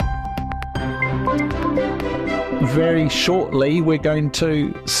very shortly, we're going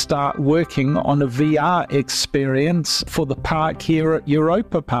to start working on a VR experience for the park here at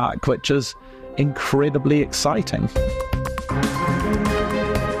Europa Park, which is incredibly exciting.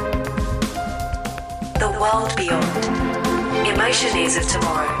 The World Beyond. Emotioneers of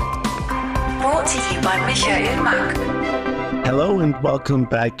Tomorrow. Brought to you by Richard and Mack. Hello and welcome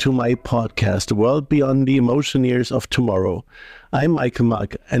back to my podcast, The World Beyond, the Emotioneers of Tomorrow. I'm Michael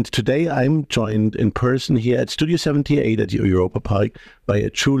Mack, and today I'm joined in person here at Studio 78 at the Europa Park by a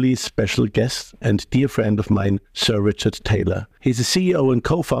truly special guest and dear friend of mine, Sir Richard Taylor. He's the CEO and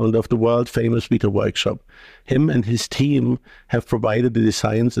co-founder of the world-famous Weta Workshop. Him and his team have provided the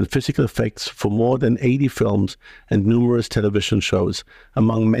designs and physical effects for more than 80 films and numerous television shows.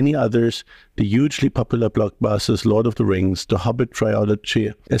 Among many others, the hugely popular blockbusters Lord of the Rings, the Hobbit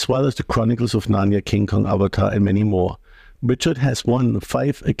trilogy, as well as the Chronicles of Narnia, King Kong, Avatar, and many more. Richard has won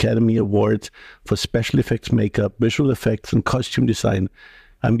 5 Academy Awards for special effects makeup, visual effects, and costume design.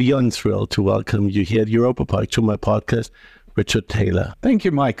 I'm beyond thrilled to welcome you here at Europa Park to my podcast, Richard Taylor. Thank you,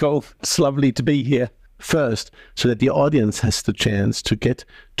 Michael. It's lovely to be here. First, so that the audience has the chance to get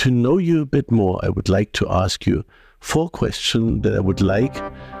to know you a bit more, I would like to ask you 4 questions that I would like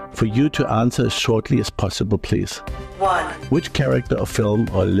for you to answer as shortly as possible, please. 1. Which character of film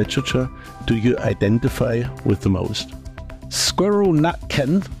or literature do you identify with the most? Squirrel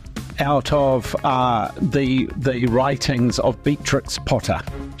Nutkin out of the writings of Beatrix Potter.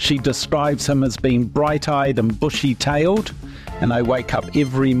 She describes him as being bright-eyed and bushy-tailed, and I wake up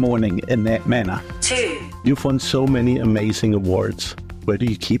every morning in that manner. 2. You've won so many amazing awards. Where do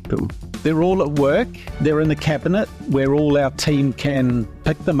you keep them? They're all at work. They're in the cabinet where all our team can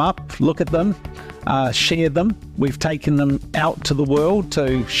pick them up, look at them, share them. We've taken them out to the world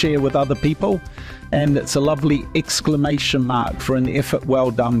to share with other people. And it's a lovely exclamation mark for an effort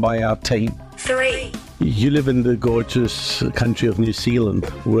well done by our team. 3. You live in the gorgeous country of New Zealand.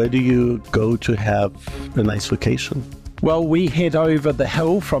 Where do you go to have a nice vacation? Well, we head over the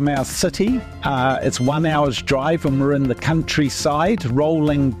hill from our city. It's 1 hour's drive and we're in the countryside,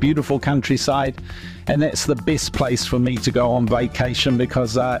 rolling, beautiful countryside. And that's the best place for me to go on vacation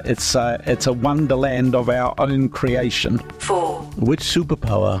because it's a wonderland of our own creation. 4. Which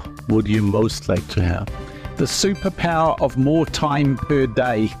superpower would you most like to have? The superpower of more time per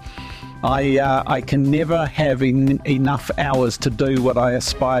day. I can never have enough hours to do what I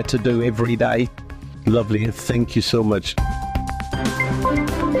aspire to do every day. Lovely. Thank you so much.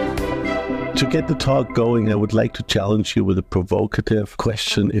 To get the talk going, I would like to challenge you with a provocative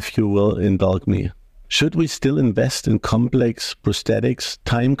question, if you will indulge me. Should we still invest in complex prosthetics,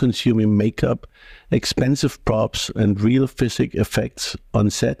 time-consuming makeup, expensive props, and real physical effects on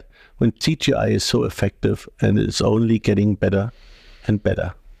set when CGI is so effective and is only getting better and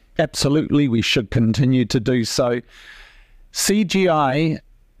better? Absolutely, we should continue to do so. CGI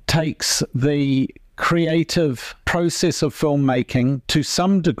takes the creative process of filmmaking to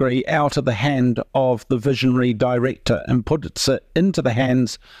some degree out of the hand of the visionary director and puts it into the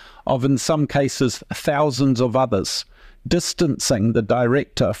hands of, in some cases, thousands of others, distancing the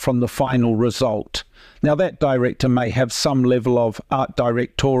director from the final result. Now, that director may have some level of art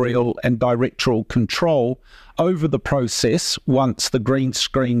directorial and directorial control over the process once the green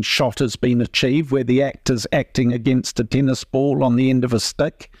screen shot has been achieved, where the actor's acting against a tennis ball on the end of a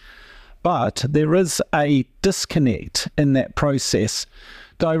stick. But there is a disconnect in that process.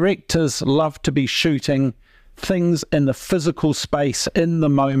 Directors love to be shooting things in the physical space, in the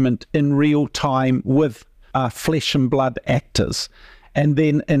moment, in real time, with flesh and blood actors, and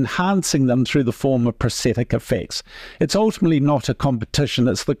then enhancing them through the form of prosthetic effects. It's ultimately not a competition.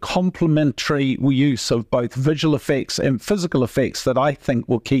 It's the complementary use of both visual effects and physical effects that I think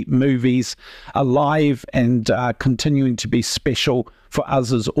will keep movies alive and continuing to be special for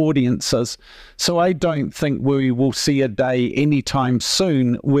us as audiences. So I don't think we will see a day anytime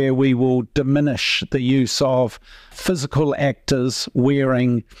soon where we will diminish the use of physical actors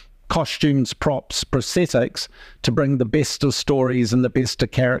wearing costumes, props, prosthetics to bring the best of stories and the best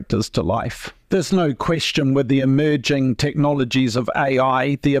of characters to life. There's no question with the emerging technologies of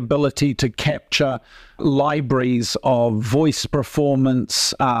AI, the ability to capture libraries of voice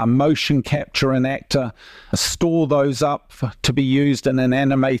performance, motion capture and actor, store those up to be used in an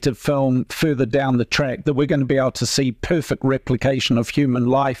animated film further down the track, that we're going to be able to see perfect replication of human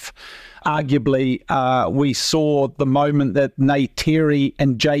life. Arguably, we saw the moment that Neytiri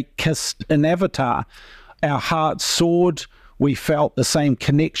and Jake kissed in Avatar. Our hearts soared. We felt the same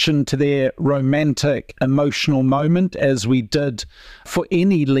connection to their romantic, emotional moment as we did for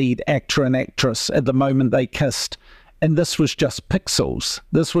any lead actor and actress at the moment they kissed. and this was just pixels.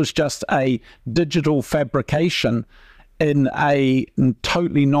 This was just a digital fabrication in a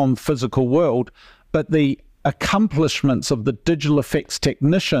totally non-physical world. But the accomplishments of the digital effects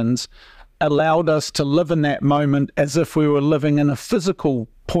technicians allowed us to live in that moment as if we were living in a physical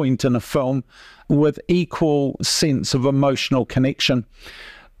point in a film with equal sense of emotional connection.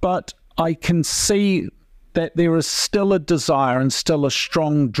 But I can see that there is still a desire and still a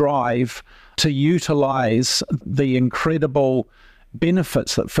strong drive to utilize the incredible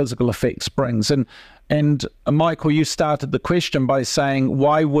benefits that physical effects brings. And Michael, you started the question by saying,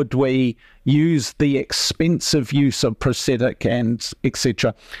 why would we use the expensive use of prosthetic and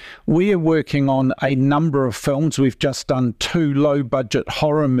etc.? We are working on a number of films. We've just done 2 low-budget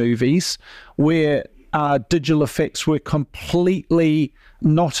horror movies where digital effects were completely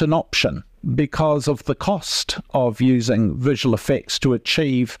not an option because of the cost of using visual effects to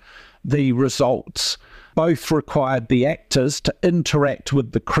achieve the results. Both required the actors to interact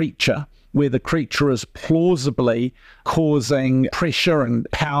with the creature, where the creature is plausibly causing pressure and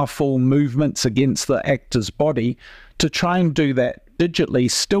powerful movements against the actor's body. To try and do that digitally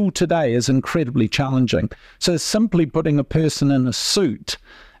still today is incredibly challenging. So simply putting a person in a suit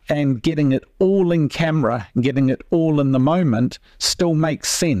and getting it all in camera, getting it all in the moment, still makes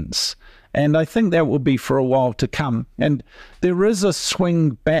sense. And I think that will be for a while to come. And there is a swing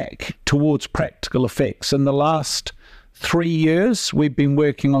back towards practical effects. In the last 3 years, we've been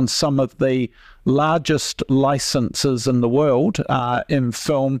working on some of the largest licenses in the world in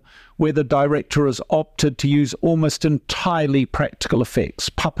film, where the director has opted to use almost entirely practical effects,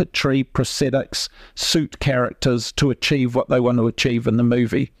 puppetry, prosthetics, suit characters to achieve what they want to achieve in the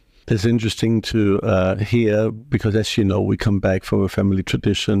movie. It's interesting to hear, because as you know, we come back from a family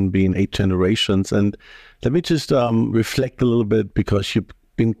tradition, being 8 generations. And let me just reflect a little bit, because you've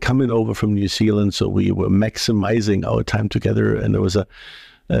been coming over from New Zealand, so we were maximizing our time together. And there was a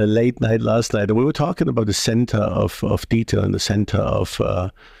late night last night, and we were talking about the center of detail and the center of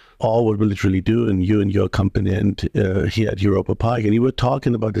all what we literally do, and you and your company and here at Europa Park. And you were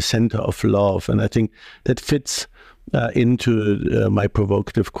talking about the center of love. And I think that fits into my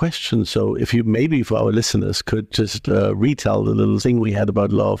provocative question. So if you maybe for our listeners could just retell the little thing we had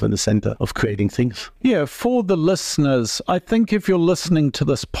about love and the center of creating things. Yeah, for the listeners, I think if you're listening to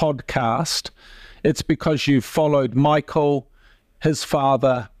this podcast, it's because you've followed Michael, his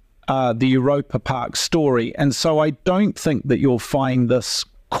father, the Europa Park story. And so I don't think that you'll find this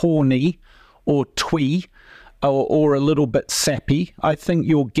corny or twee or a little bit sappy. I think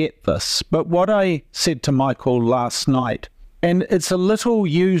you'll get this. But what I said to Michael last night, and it's a little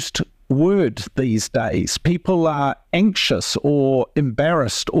used word these days. People are anxious or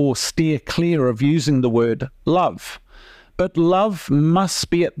embarrassed or steer clear of using the word love. But love must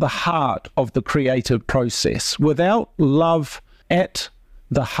be at the heart of the creative process. Without love at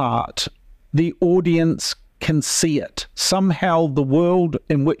the heart, the audience can see it. Somehow the world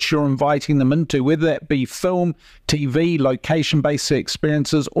in which you're inviting them into, whether that be film, TV, location-based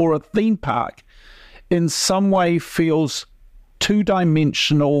experiences, or a theme park, in some way feels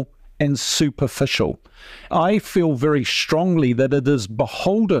two-dimensional and superficial. I feel very strongly that it is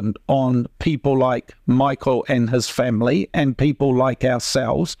beholden on people like Michael and his family and people like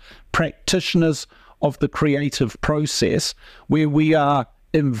ourselves, practitioners of the creative process, where we are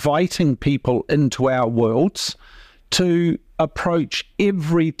inviting people into our worlds to approach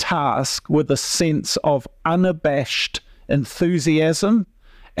every task with a sense of unabashed enthusiasm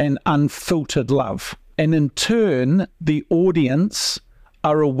and unfiltered love. And in turn, the audience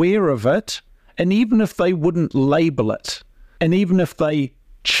are aware of it, and even if they wouldn't label it, and even if they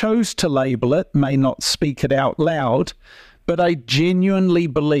chose to label it, may not speak it out loud, but I genuinely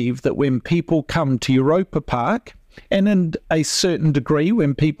believe that when people come to Europa Park, and in a certain degree,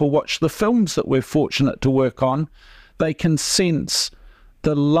 when people watch the films that we're fortunate to work on, they can sense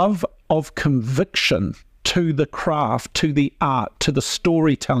the love of conviction to the craft, to the art, to the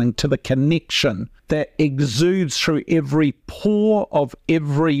storytelling, to the connection that exudes through every pore of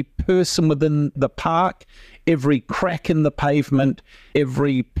every person within the park, every crack in the pavement,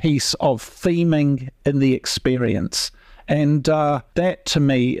 every piece of theming in the experience. And that, to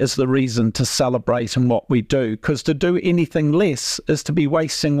me, is the reason to celebrate in what we do, because to do anything less is to be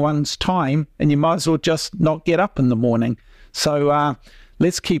wasting one's time, and you might as well just not get up in the morning. So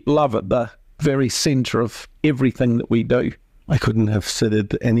let's keep love at the very center of everything that we do. I couldn't have said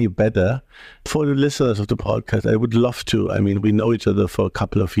it any better. For the listeners of the podcast, I would love to. I mean, we know each other for a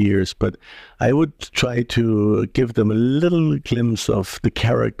couple of years, but I would try to give them a little glimpse of the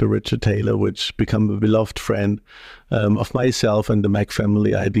character Richard Taylor, which become a beloved friend of myself and the Mack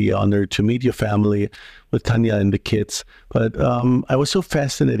family. I had the honor to meet your family with Tanya and the kids. But I was so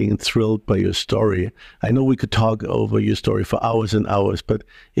fascinated and thrilled by your story. I know we could talk over your story for hours and hours, but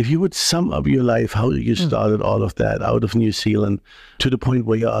if you would sum up your life, how you started all of that out of New Zealand to the point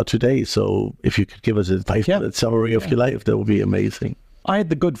where you are today. So if you could give us a 5-minute summary of your life, that would be amazing. I had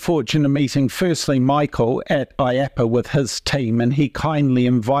the good fortune of meeting firstly Michael at IAPA with his team, and he kindly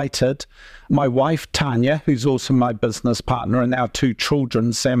invited my wife Tanya, who's also my business partner, and our 2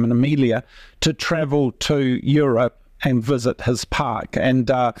 children, Sam and Amelia, to travel to Europe and visit his park. And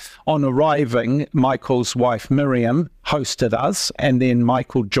on arriving, Michael's wife Miriam hosted us, and then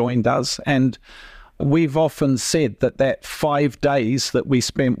Michael joined us. And we've often said that 5 days that we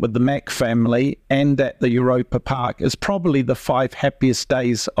spent with the Mack family and at the Europa Park is probably the 5 happiest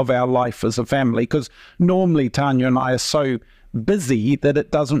days of our life as a family, because normally Tanya and I are so busy that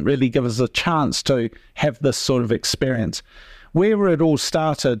it doesn't really give us a chance to have this sort of experience. Where it all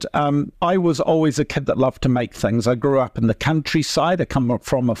started, I was always a kid that loved to make things. I grew up in the countryside. I come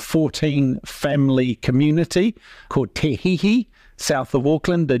from a 14 family community called Te Hihi, south of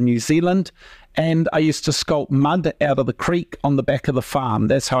Auckland in New Zealand. And I used to sculpt mud out of the creek on the back of the farm.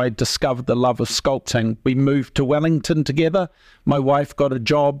 That's how I discovered the love of sculpting. We moved to Wellington together. My wife got a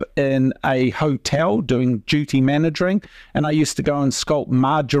job in a hotel doing duty managing, and I used to go and sculpt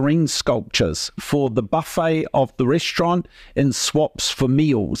margarine sculptures for the buffet of the restaurant in swaps for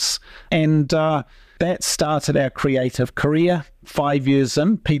meals. And that started our creative career. 5 years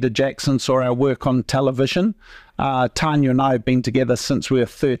in, Peter Jackson saw our work on television. Tanya and I have been together since we were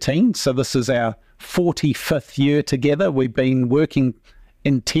 13, so this is our 45th year together. We've been working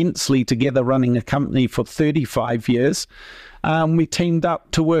intensely together, running a company for 35 years. We teamed up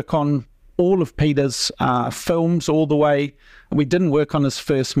to work on all of Peter's films all the way. We didn't work on his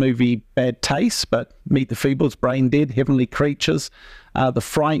first movie, Bad Taste, but Meet the Feebles, Brain Dead, Heavenly Creatures, The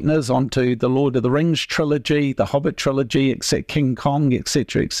Frighteners, onto the Lord of the Rings trilogy, the Hobbit trilogy, King Kong,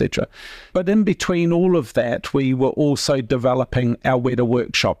 etc., etc. But in between all of that, we were also developing our Weta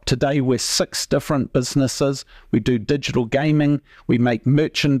Workshop. Today, we're 6 different businesses. We do digital gaming, we make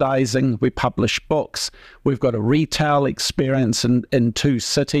merchandising, we publish books. We've got a retail experience in 2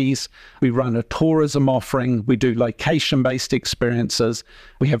 cities. We run a tourism offering. We do location-based experiences.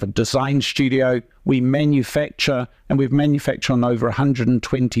 We have a design studio. We manufacture, and we've manufactured on over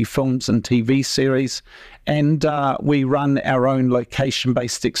 120 films and TV series, and we run our own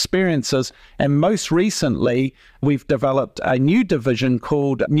location-based experiences. And most recently, we've developed a new division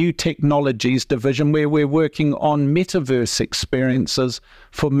called New Technologies Division, where we're working on metaverse experiences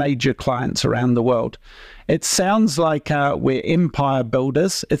for major clients around the world. It sounds like we're empire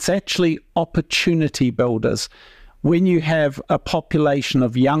builders. It's actually opportunity builders. When you have a population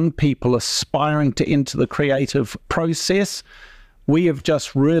of young people aspiring to enter the creative process, we have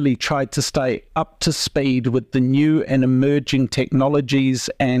just really tried to stay up to speed with the new and emerging technologies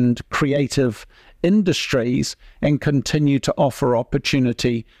and creative industries and continue to offer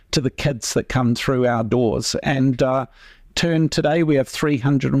opportunity to the kids that come through our doors. And today we have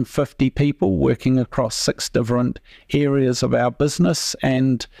 350 people working across 6 different areas of our business,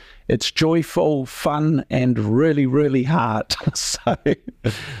 and it's joyful, fun, and really, really hard. So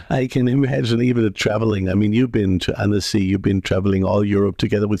I can imagine even the traveling. I mean, you've been to Annecy, you've been traveling all Europe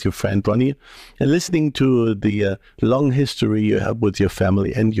together with your friend Ronnie, and listening to the long history you have with your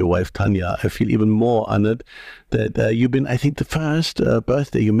family and your wife Tanya, I feel even more honored that you've been, I think, the first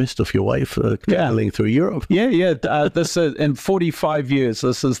birthday you missed of your wife traveling through Europe. Yeah. This is, in 45 years,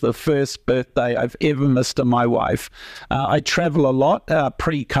 this is the first birthday I've ever missed of my wife. I travel a lot.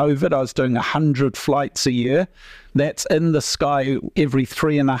 Pre-COVID, I was doing 100 flights a year. That's in the sky every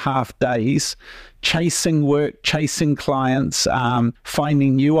 3.5 days, chasing work, chasing clients,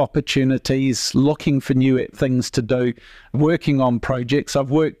 finding new opportunities, looking for new things to do, working on projects.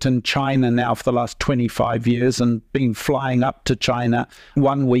 I've worked in China now for the last 25 years and been flying up to China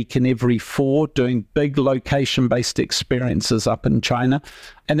 1 week in every 4, doing big location-based experiences up in China.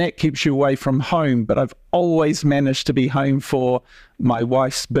 And that keeps you away from home, but I've always managed to be home for my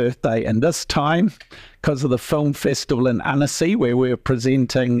wife's birthday. And this time, because of the film festival in Annecy, where we're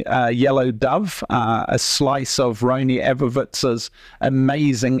presenting Yellow Dove, a slice of Roni Abovitz's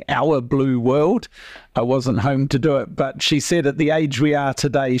amazing Our Blue World, I wasn't home to do it. But she said at the age we are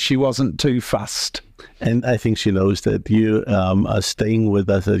today, she wasn't too fussed. And I think she knows that you are staying with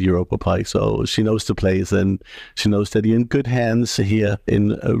us at Europa Park, so she knows the place and she knows that you're in good hands here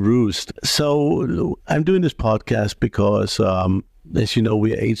in Roost. So I'm doing this podcast because As you know,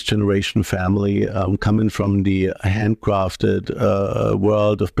 we're eighth generation family, coming from the handcrafted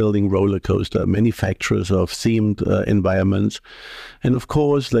world of building roller coaster manufacturers of themed environments. And of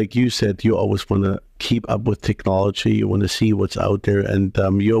course, like you said, you always want to keep up with technology. You want to see what's out there. And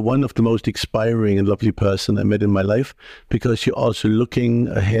you're one of the most inspiring and lovely person I met in my life, because you're also looking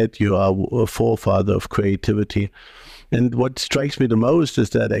ahead. You are a forefather of creativity. And what strikes me the most is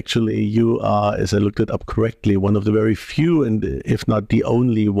that actually you are, as I looked it up correctly, one of the very few, and if not the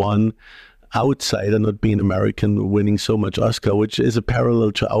only one, outsider, not being American, winning so much Oscar, which is a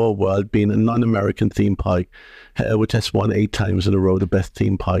parallel to our world, being a non-American theme park, which has won 8 times in a row the best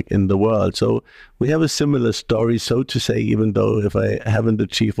theme park in the world. So we have a similar story, so to say, even though if I haven't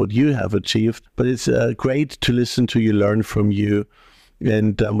achieved what you have achieved. But it's great to listen to you, learn from you.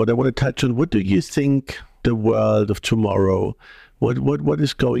 And what I want to touch on, what do you think the world of tomorrow, what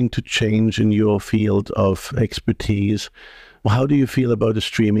is going to change in your field of expertise? How do you feel about the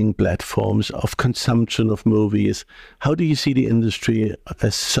streaming platforms, of consumption of movies? How do you see the industry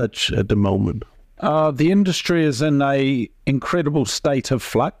as such at the moment? The industry is in a incredible state of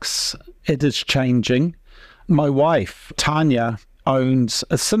flux. It is changing. My wife, Tanya, owns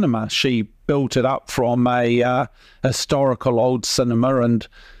a cinema. She built it up from a historical old cinema, and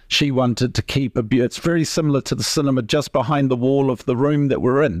she wanted to keep it's very similar to the cinema just behind the wall of the room that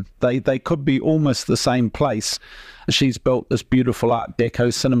we're in. They could be almost the same place. She's built this beautiful Art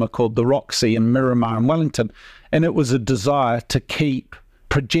Deco cinema called the Roxy in Miramar in Wellington, and it was a desire to keep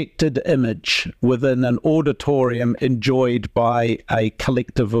projected image within an auditorium enjoyed by a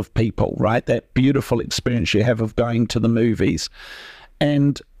collective of people, right? That beautiful experience you have of going to the movies.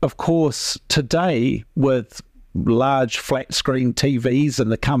 And of course, today with large flat screen TVs and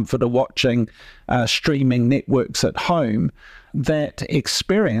the comfort of watching streaming networks at home, that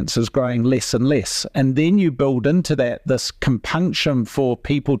experience is growing less and less. And then you build into that this compunction for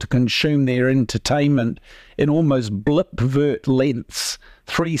people to consume their entertainment in almost blip-vert lengths,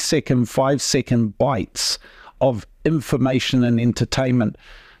 3-second, 5-second bites of information and entertainment.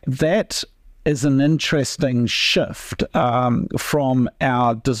 That is an interesting shift from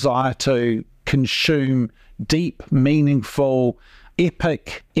our desire to consume deep, meaningful,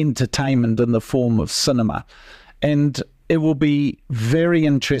 epic entertainment in the form of cinema. And it will be very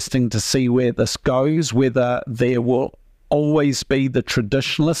interesting to see where this goes, whether there will always be the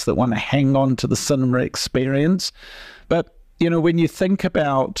traditionalists that want to hang on to the cinema experience. But, you know, when you think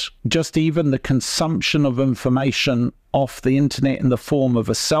about just even the consumption of information off the internet in the form of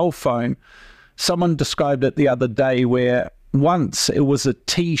a cell phone, someone described it the other day where once it was a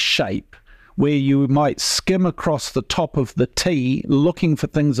T shape, where you might skim across the top of the T looking for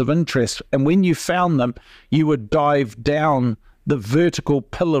things of interest. And when you found them, you would dive down the vertical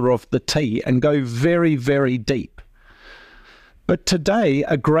pillar of the T and go very, very deep. But today,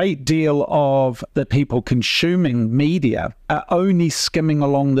 a great deal of the people consuming media are only skimming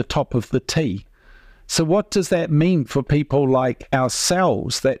along the top of the T. So what does that mean for people like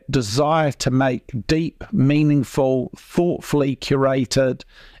ourselves that desire to make deep, meaningful, thoughtfully curated,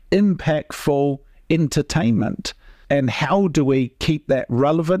 impactful entertainment? And how do we keep that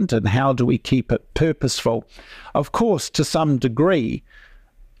relevant, and how do we keep it purposeful? Of course, to some degree,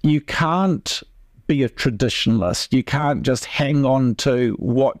 you can't be a traditionalist. You can't just hang on to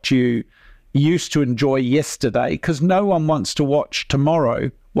what you used to enjoy yesterday, because no one wants to watch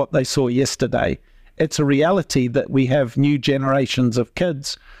tomorrow what they saw yesterday. It's a reality that we have new generations of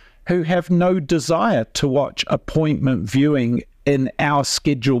kids who have no desire to watch appointment viewing in our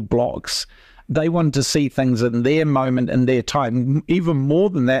scheduled blocks. They want to see things in their moment and their time. Even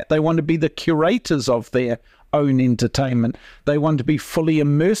more than that, they want to be the curators of their own entertainment. They want to be fully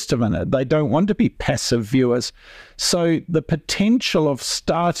immersive in it. They don't want to be passive viewers. So the potential of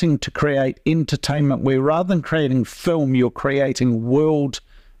starting to create entertainment where rather than creating film, you're creating world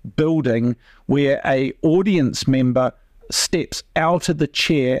building where a audience member steps out of the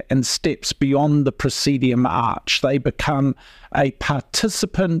chair and steps beyond the proscenium arch. They become a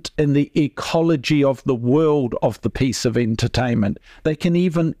participant in the ecology of the world of the piece of entertainment. They can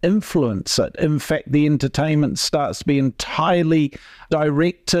even influence it. In fact, the entertainment starts to be entirely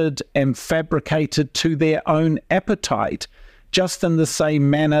directed and fabricated to their own appetite, just in the same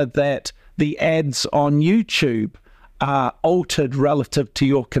manner that the ads on YouTube are altered relative to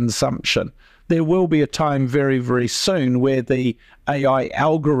your consumption. There will be a time very, very soon where the AI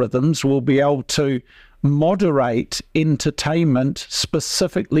algorithms will be able to moderate entertainment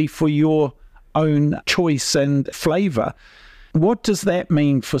specifically for your own choice and flavor. What does that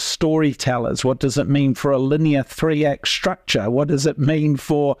mean for storytellers? What does it mean for a linear 3-act structure? What does it mean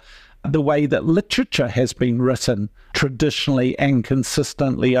for the way that literature has been written traditionally and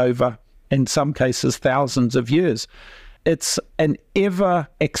consistently over, in some cases, thousands of years. It's an ever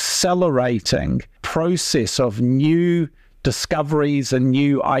accelerating process of new discoveries and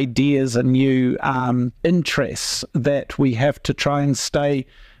new ideas and new interests that we have to try and stay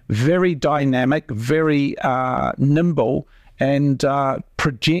very dynamic, very nimble, and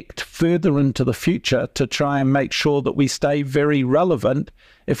project further into the future to try and make sure that we stay very relevant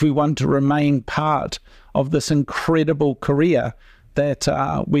if we want to remain part of this incredible career that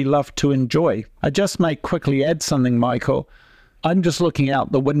we love to enjoy. I just may quickly add something, Michael. I'm just looking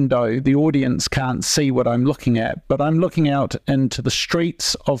out the window. The audience can't see what I'm looking at, but I'm looking out into the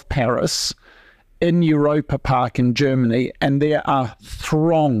streets of Paris in Europa Park in Germany, and there are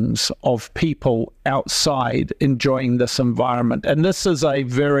throngs of people outside enjoying this environment. And this is a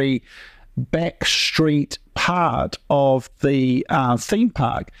very back street part of the theme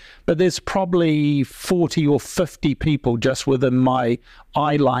park, but there's probably 40 or 50 people just within my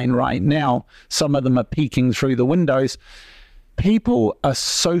eye line right now. Some of them are peeking through the windows. People are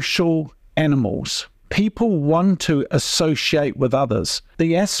social animals. People want to associate with others.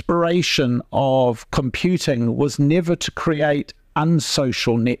 The aspiration of computing was never to create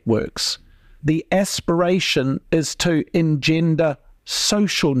unsocial networks. The aspiration is to engender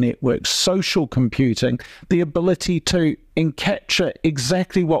social networks, social computing, the ability to capture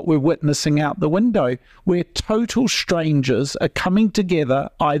exactly what we're witnessing out the window, where total strangers are coming together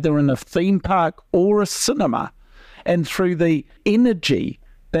either in a theme park or a cinema, and through the energy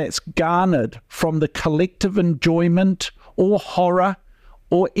that's garnered from the collective enjoyment or horror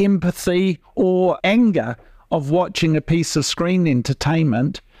or empathy or anger of watching a piece of screen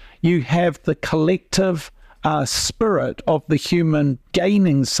entertainment, you have the collective spirit of the human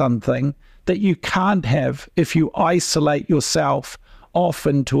gaining something that you can't have if you isolate yourself off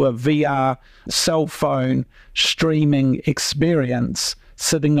into a VR cell phone streaming experience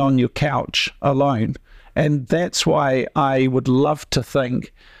sitting on your couch alone. And that's why I would love to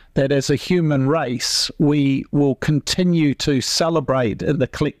think that as a human race, we will continue to celebrate in the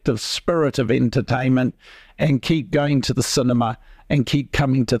collective spirit of entertainment and keep going to the cinema and keep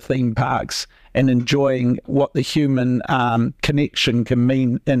coming to theme parks and enjoying what the human connection can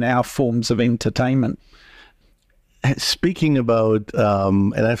mean in our forms of entertainment. Speaking about,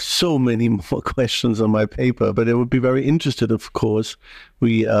 and I have so many more questions on my paper, but I would be very interested, of course.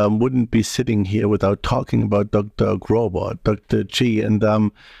 We wouldn't be sitting here without talking about Dr. Grobot, Dr. Chi, and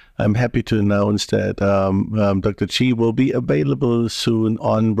I'm happy to announce that Dr. Chi will be available soon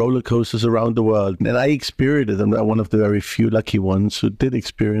on roller coasters around the world. And I experienced it. I'm one of the very few lucky ones who did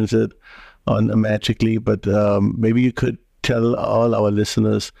experience it on Magically, but maybe you could tell all our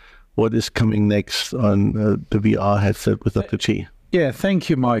listeners what is coming next on the VR headset with Dr. Chi. Yeah, thank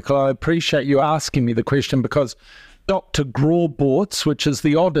you, Michael. I appreciate you asking me the question because Dr. Grobot, which is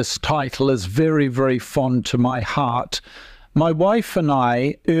the oddest title, is very, very fond to my heart. My wife and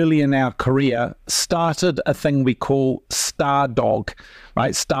I, early in our career, started a thing we call Star Dog,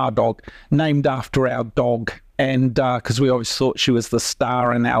 right? Star Dog, named after our dog, and because we always thought she was the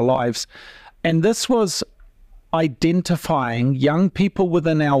star in our lives. And this was identifying young people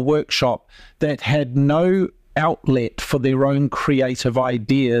within our workshop that had no outlet for their own creative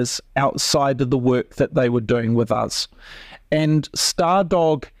ideas outside of the work that they were doing with us. And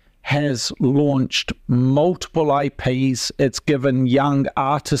Stardog has launched multiple IPs. It's given young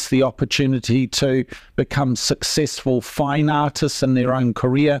artists the opportunity to become successful fine artists in their own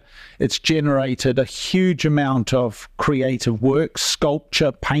career. It's generated a huge amount of creative work,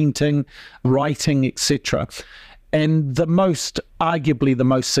 sculpture, painting, writing, etc. And arguably the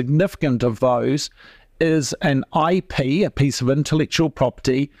most significant of those is an IP, a piece of intellectual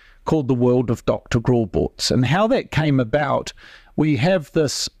property called The World of Dr. Grobot. And how that came about, we have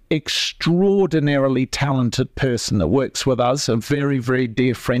this extraordinarily talented person that works with us, a very, very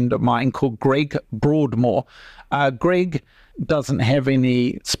dear friend of mine called Greg Broadmoor. Greg doesn't have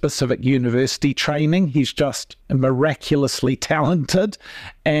any specific university training. He's just miraculously talented,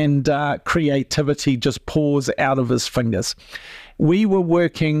 and creativity just pours out of his fingers. We were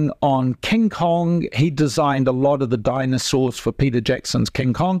working on King Kong. He designed a lot of the dinosaurs for Peter Jackson's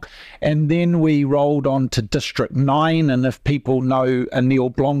King Kong. And then we rolled on to District 9. And if people know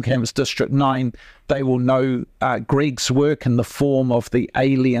Neil Blomkamp's District 9, they will know Greg's work in the form of the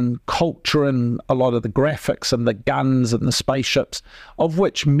alien culture and a lot of the graphics and the guns and the spaceships, of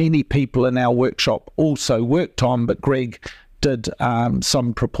which many people in our workshop also worked on, but Greg did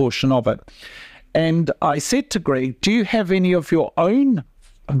some proportion of it. And I said to Greg, do you have any of your own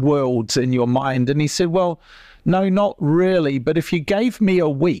worlds in your mind? And he said, well, no, not really. But if you gave me a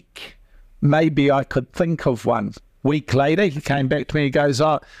week, maybe I could think of one. Week later, he came back to me. He goes,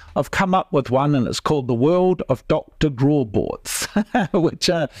 oh, I've come up with one, and it's called The World of Dr. Grawborts, which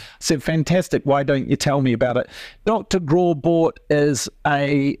I said, fantastic. Why don't you tell me about it? Dr. Grawbort is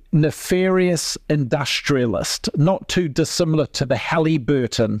a nefarious industrialist, not too dissimilar to the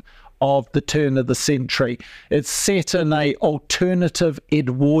Halliburton of the turn of the century. It's set in a alternative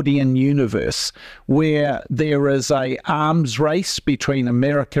Edwardian universe where there is a arms race between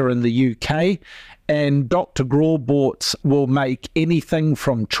America and the UK, and Dr. Grawborts will make anything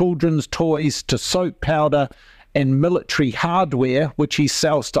from children's toys to soap powder and military hardware, which he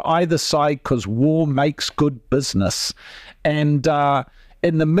sells to either side because war makes good business. And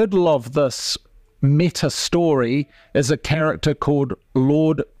in the middle of this meta story is a character called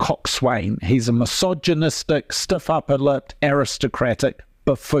Lord Coxswain. He's a misogynistic, stiff upper-lipped, aristocratic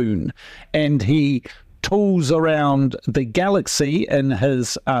buffoon, and he tools around the galaxy in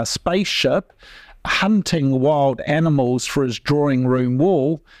his spaceship, hunting wild animals for his drawing room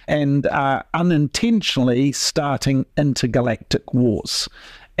wall, and unintentionally starting intergalactic wars.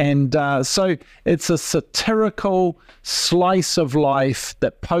 And so it's a satirical slice of life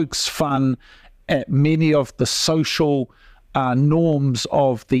that pokes fun at many of the social norms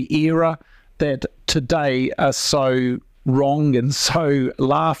of the era that today are so wrong and so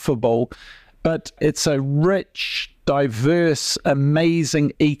laughable. But it's a rich, diverse,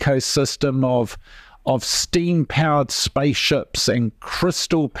 amazing ecosystem of steam-powered spaceships and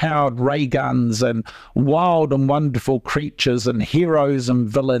crystal-powered ray guns and wild and wonderful creatures and heroes and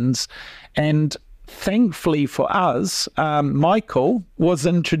villains. And thankfully for us, Michael was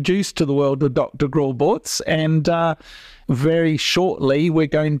introduced to the world of Dr. Grawborts, and very shortly we're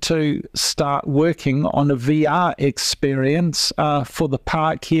going to start working on a VR experience for the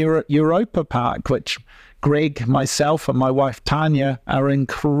park here at Europa Park, which Greg, myself, and my wife Tanya are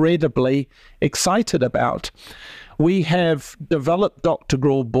incredibly excited about. We have developed Dr.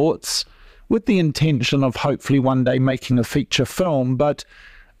 Grawborts with the intention of hopefully one day making a feature film, but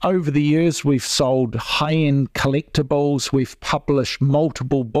over the years, we've sold high-end collectibles. We've published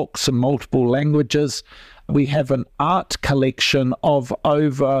multiple books in multiple languages. We have an art collection of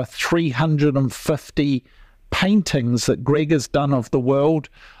over 350 paintings that Greg has done of the world,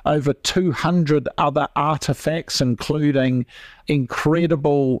 over 200 other artifacts, including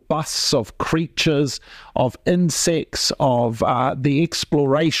incredible busts of creatures, of insects, of the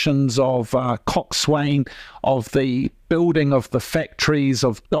explorations of Coxswain, of the building of the factories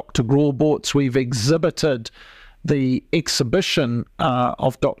of Dr. Grawborts. We've exhibited the exhibition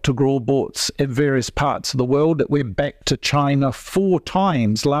of Dr. Grawborts in various parts of the world. It went back to China 4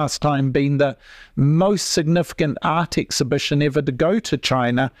 times, last time being the most significant art exhibition ever to go to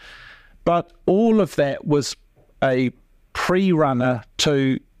China. But all of that was a pre-runner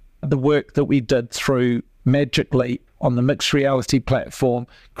to the work that we did through Magic Leap on the mixed reality platform,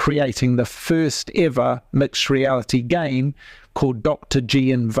 creating the first ever mixed reality game called Dr.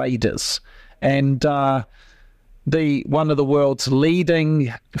 G Invaders. And one of the world's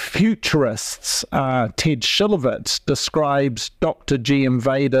leading futurists, Ted Shilovitz, describes Dr. G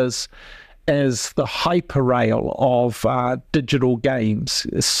Invaders as the hyperrail of digital games.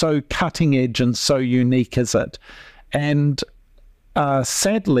 It's so cutting edge and so unique is it. And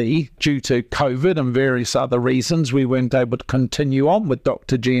sadly, due to COVID and various other reasons, we weren't able to continue on with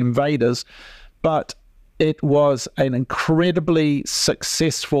Dr. G Invaders, but it was an incredibly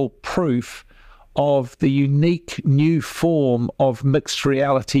successful proof of the unique new form of mixed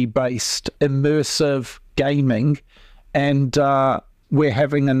reality-based immersive gaming. And we're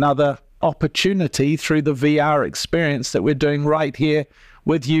having another opportunity through the VR experience that we're doing right here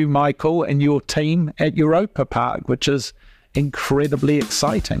with you, Michael, and your team at Europa Park, which is incredibly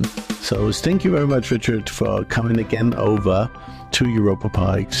exciting. So thank you very much, Richard, for coming again over to Europa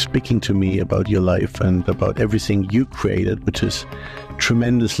Park, speaking to me about your life and about everything you created, which is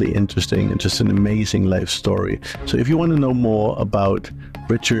tremendously interesting and just an amazing life story. So if you want to know more about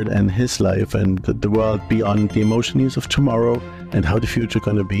Richard and his life and the world beyond the emotion years of tomorrow and how the future is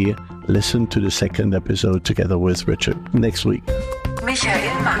going to be, listen to the second episode together with Richard next week. Michael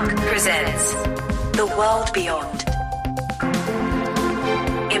Mack presents The World Beyond.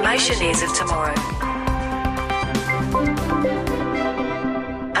 Emotion of Tomorrow.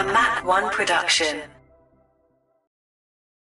 A Mack One production.